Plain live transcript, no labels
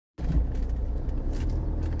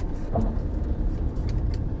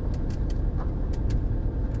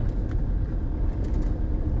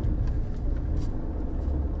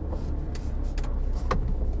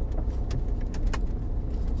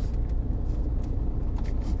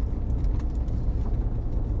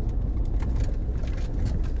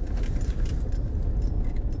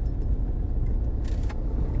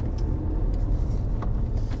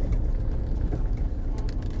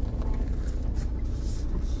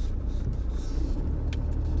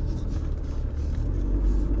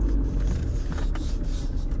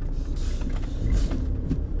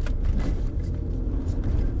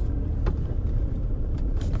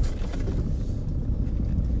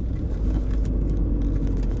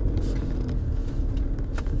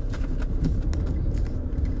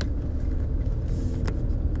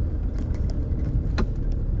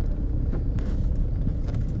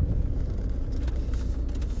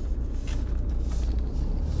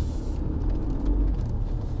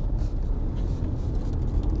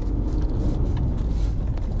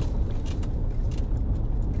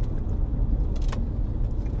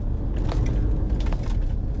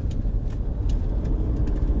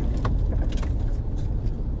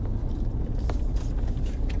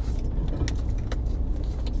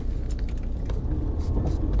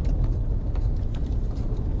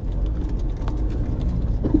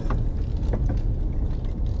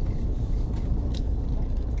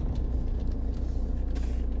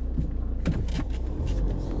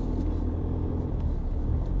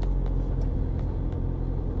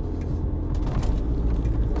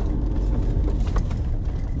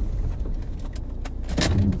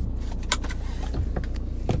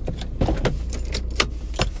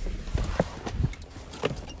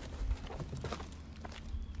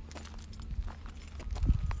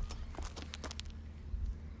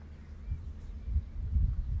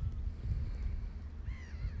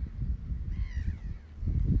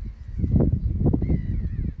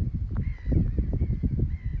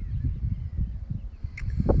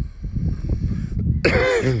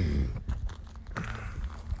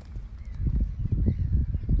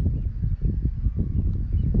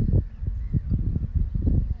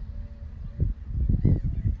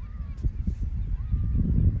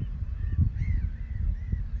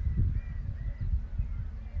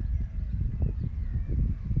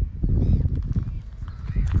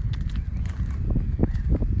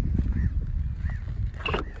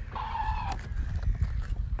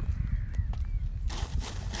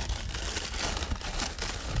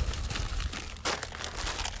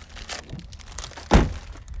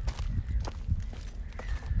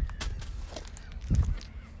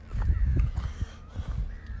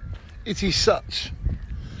It is such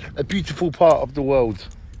a beautiful part of the world.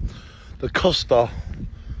 The Costa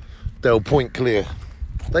del Point Clear.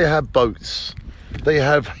 They have boats, they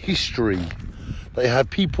have history, they have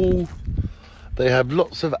people, they have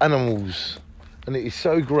lots of animals, and it is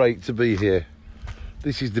so great to be here.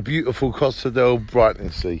 This is the beautiful Costa del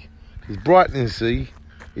Brightlingsea. Because Brightlingsea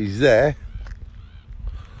is there,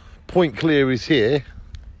 Point Clear is here,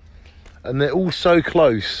 and they're all so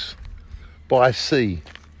close by sea,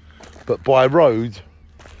 but by road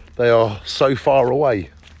they are so far away.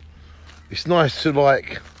 It's nice to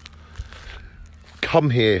like come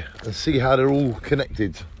here and see how they're all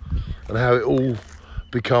connected and how it all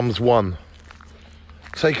becomes one.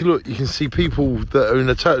 Take a look, you can see people that are in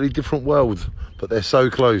a totally different world, but they're so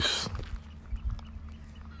close.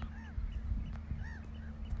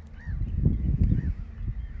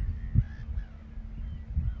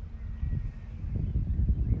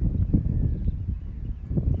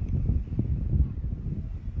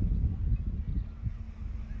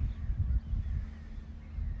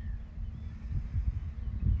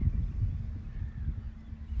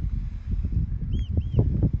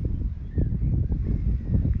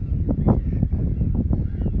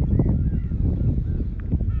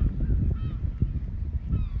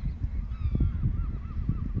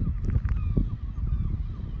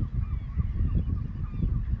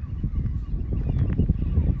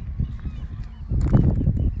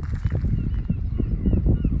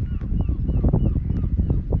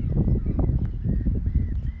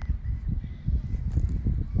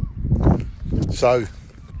 So,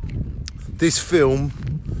 this film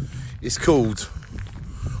is called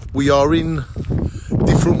We Are in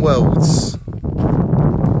Different Worlds,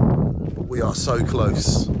 but we are so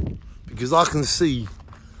close. Because I can see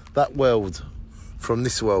that world from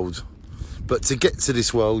this world, but to get to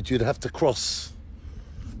this world, you'd have to cross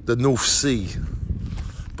the North Sea.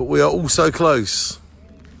 But we are all so close,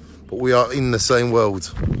 but we are in the same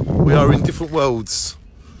world. We are in different worlds,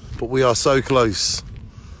 but we are so close.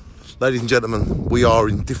 Ladies and gentlemen, we are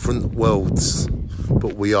in different worlds,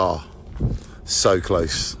 but we are so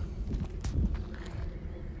close.